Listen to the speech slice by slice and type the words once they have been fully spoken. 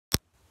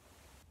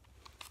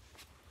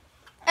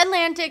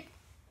Atlantic,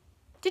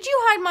 did you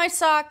hide my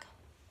sock?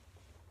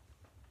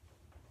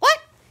 What?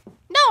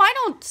 No, I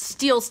don't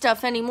steal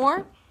stuff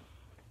anymore.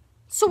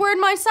 So where'd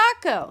my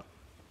sock go?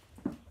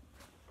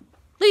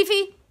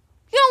 Leafy,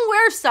 you don't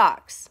wear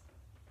socks.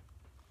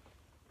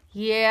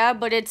 Yeah,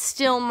 but it's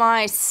still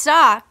my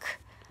sock.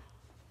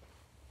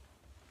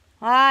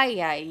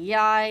 Ay, ay,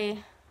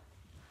 ay.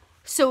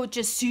 So it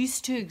just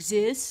ceased to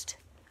exist?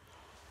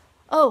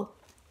 Oh,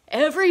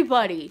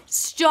 everybody,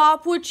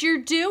 stop what you're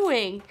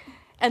doing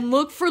and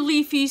look for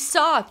Leafy's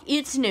sock.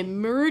 It's an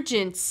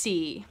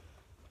emergency.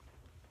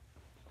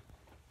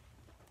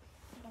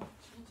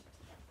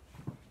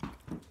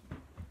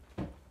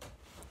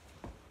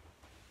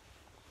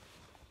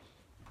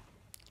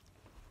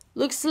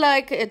 Looks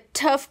like a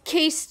tough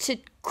case to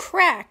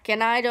crack,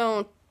 and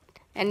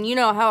and you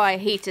know how I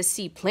hate to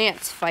see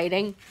plants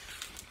fighting.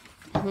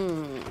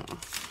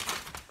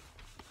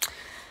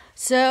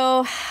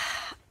 So,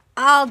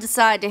 I'll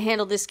decide to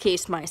handle this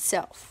case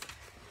myself.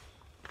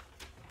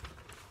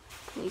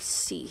 Let me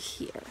see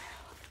here.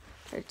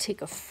 Gotta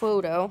take a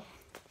photo.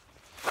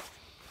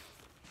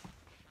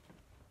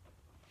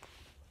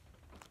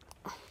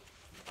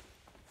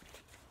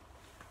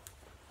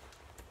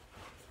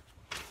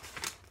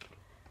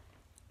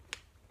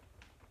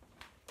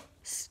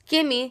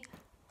 Skimmy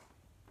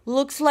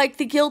looks like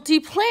the guilty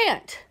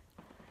plant.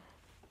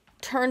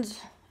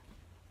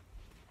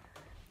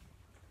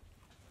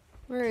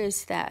 Where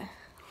is that?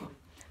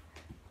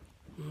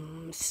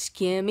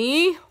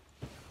 Skimmy?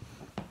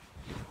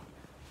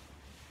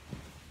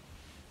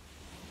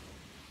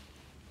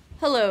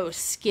 Hello,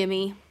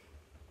 Skimmy.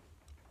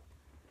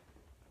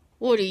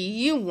 What do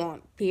you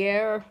want,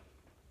 Pierre?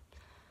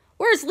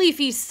 Where's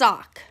Leafy's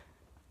sock?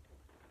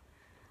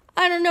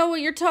 I don't know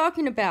what you're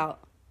talking about.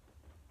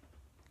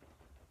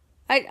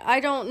 I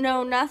don't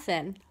know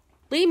nothing.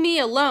 Leave me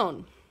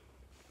alone.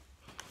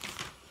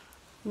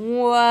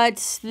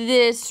 What's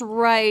this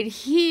right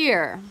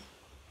here?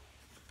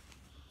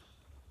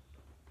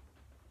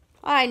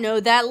 I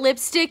know that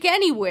lipstick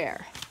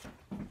anywhere.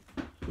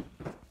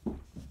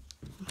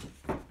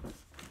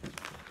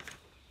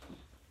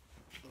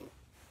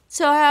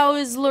 So how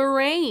is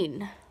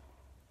Lorraine?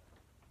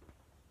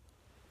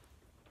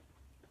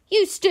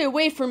 You stay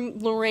away from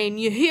Lorraine,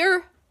 you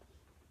hear?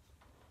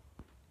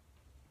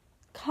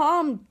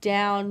 Calm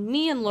down.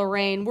 Me and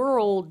Lorraine, we're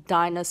old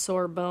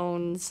dinosaur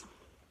bones.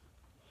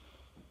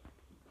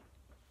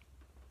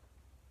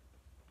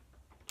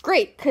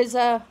 Great, because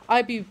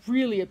I'd be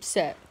really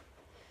upset.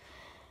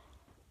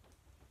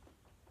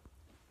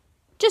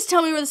 Just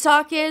tell me where the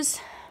sock is.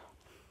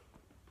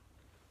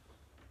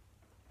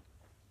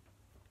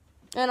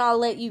 And I'll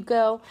let you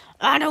go.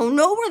 I don't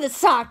know where the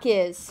sock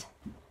is.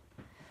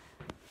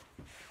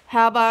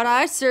 How about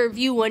I serve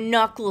you a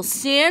knuckle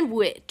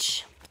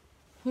sandwich?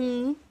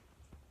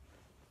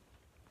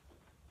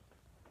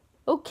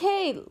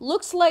 Okay,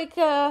 looks like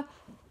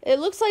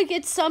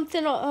it's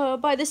something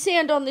by the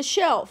sand on the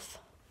shelf.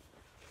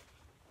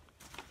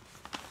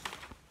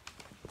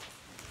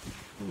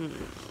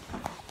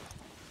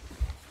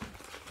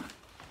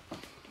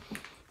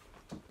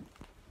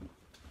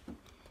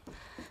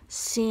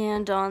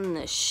 Sand on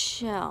the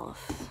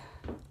shelf.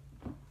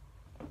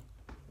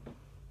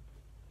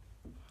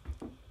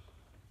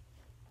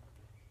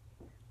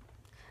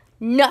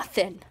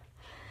 Nothing.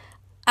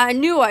 I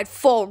knew I'd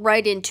fall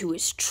right into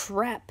his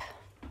trap.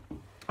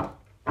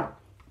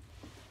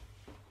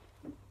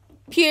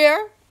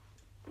 Pierre,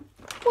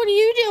 what are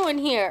you doing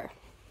here?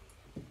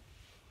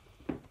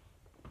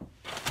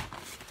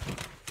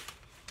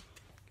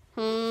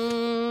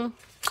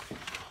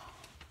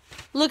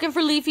 Looking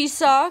for Leafy's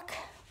sock?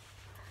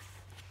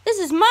 This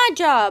is my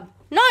job,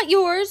 not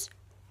yours.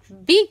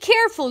 Be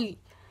careful.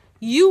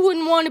 You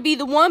wouldn't want to be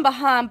the one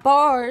behind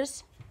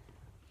bars.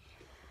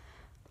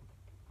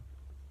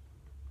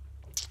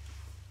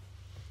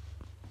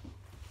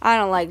 I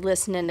don't like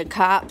listening to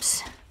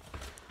cops.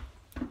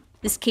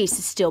 This case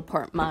is still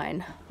part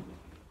mine.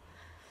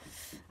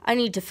 I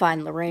need to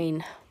find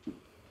Lorraine.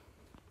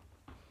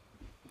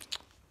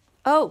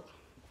 Oh,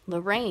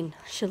 Lorraine.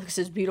 She looks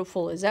as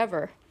beautiful as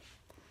ever.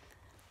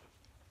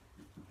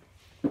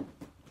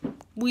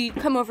 Will you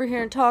come over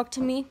here and talk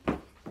to me?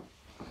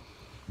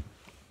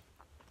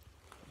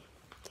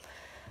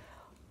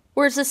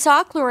 Where's the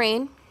sock,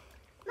 Lorraine?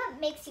 What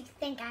makes you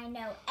think I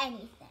know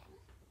anything?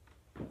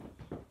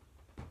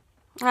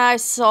 I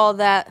saw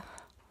that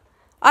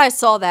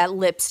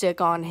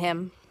lipstick on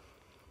him.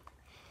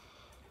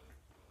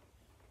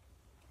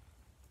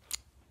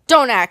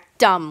 Don't act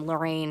dumb,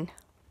 Lorraine.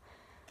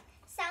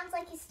 Sounds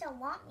like you still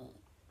want me.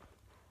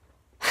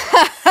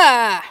 Ha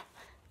ha!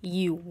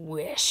 You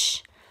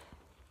wish.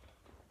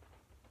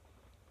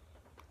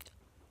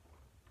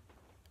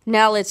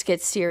 Now let's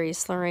get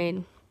serious,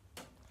 Lorraine.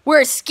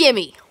 Where's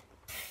Skimmy?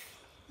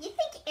 You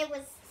think it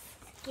was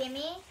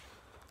Skimmy?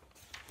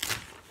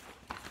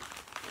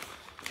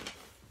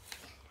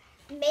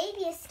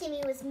 Maybe if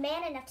Skimmy was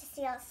man enough to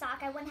steal a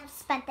sock, I wouldn't have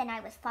spent the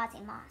night with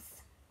Fozzie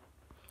Moss.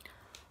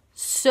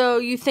 So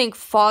you think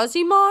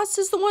Fozzie Moss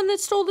is the one that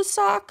stole the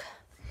sock?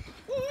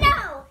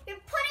 No! You're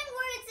putting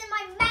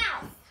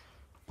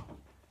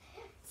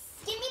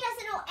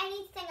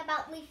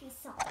about Leafy's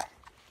sock.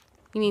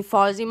 You mean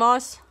Fozzie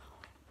Moss?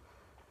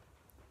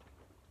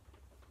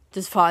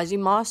 Does Fozzie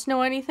Moss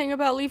know anything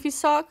about Leafy's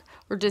sock?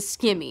 Or does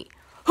Skimmy?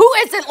 Who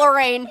is it,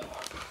 Lorraine?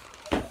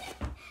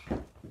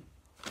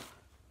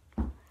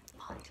 Fozzie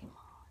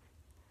Moss.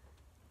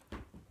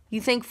 You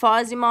think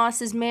Fozzie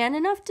Moss is man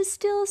enough to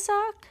steal a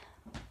sock?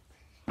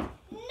 No,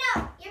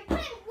 you're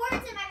putting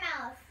words in my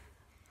mouth.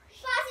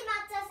 Fozzie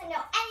Moss doesn't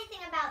know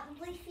anything about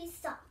Leafy's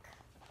sock.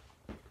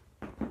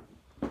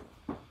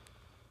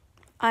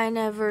 I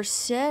never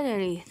said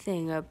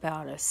anything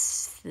about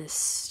this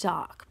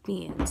sock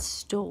being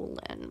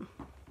stolen.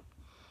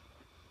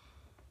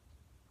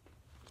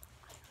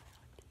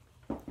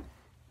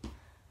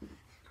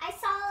 I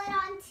saw it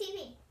on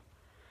TV.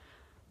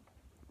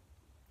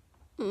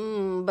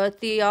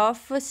 But the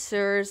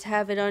officers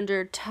have it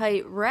under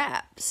tight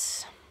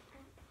wraps.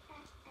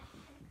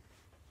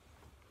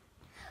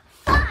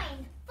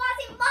 Fine,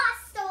 Fozzie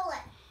Moss stole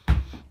it.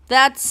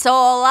 That's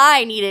all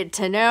I needed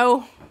to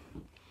know.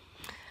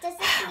 Does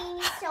this mean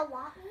you still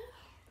want me?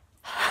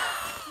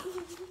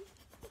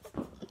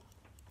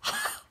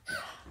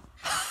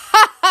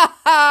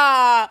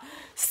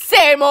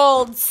 Same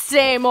old,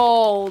 same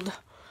old.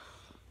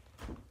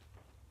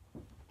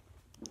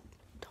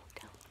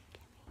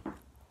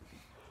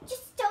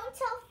 Just don't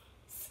tell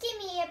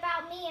Skimmy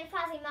about me and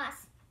Fozzie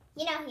Moss.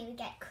 You know he would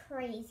get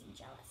crazy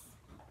jealous.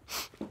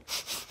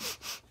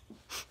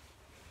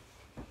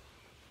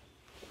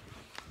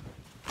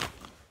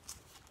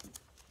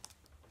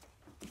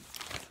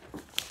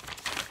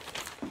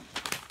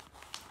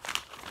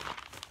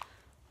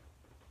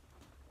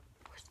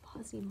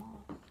 Fozzie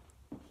Moss.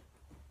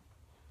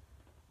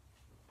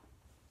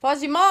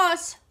 Fozzie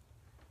Moss?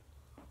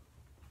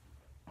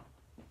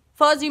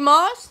 Fozzie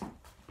Moss?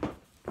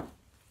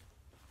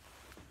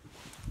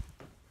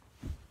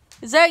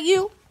 Is that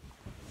you?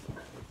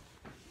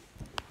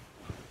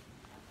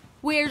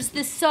 Where's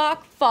the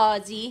sock,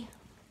 Fozzie?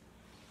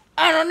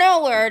 I don't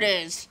know where it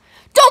is.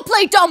 Don't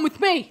play dumb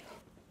with me!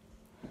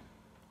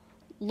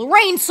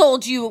 Lorraine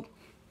sold you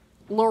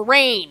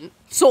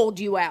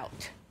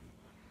out.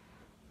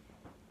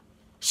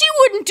 She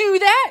wouldn't do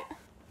that.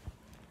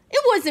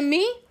 It wasn't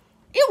me.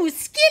 It was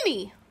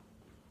Skimmy.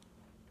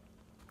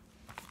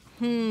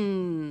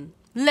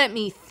 Let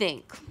me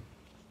think.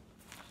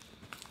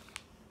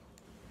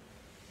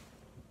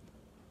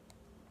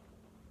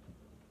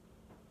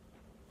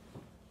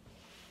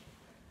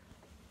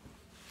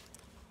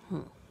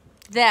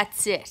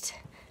 That's it.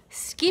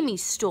 Skimmy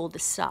stole the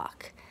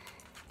sock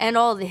and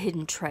all the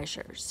hidden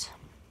treasures.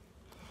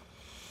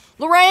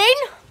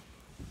 Lorraine?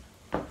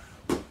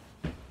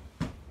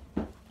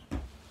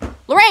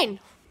 Lorraine!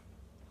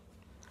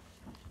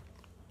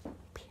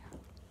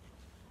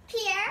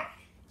 Pierre?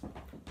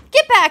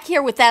 Get back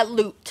here with that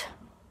loot.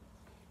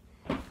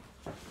 Nuh-uh,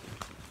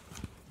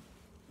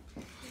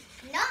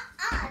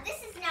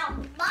 this is now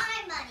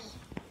my money.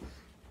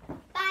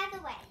 By the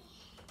way,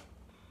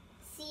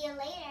 see you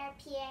later,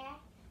 Pierre.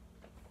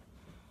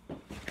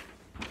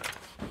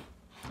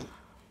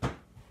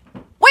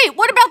 Wait,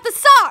 what about the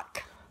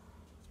sock?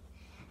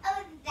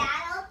 Oh,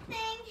 that old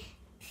thing?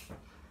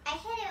 I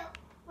hid it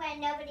where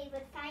nobody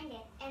would find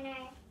it in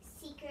our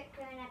secret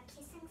grown-up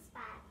kissing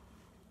spot.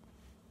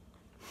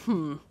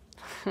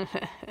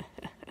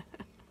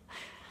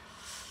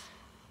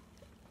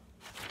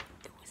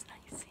 It was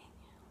nice seeing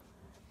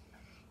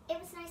you.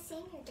 It was nice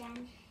seeing you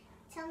again.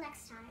 Till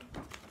next time.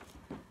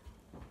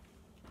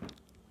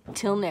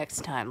 Till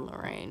next time,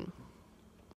 Lorraine.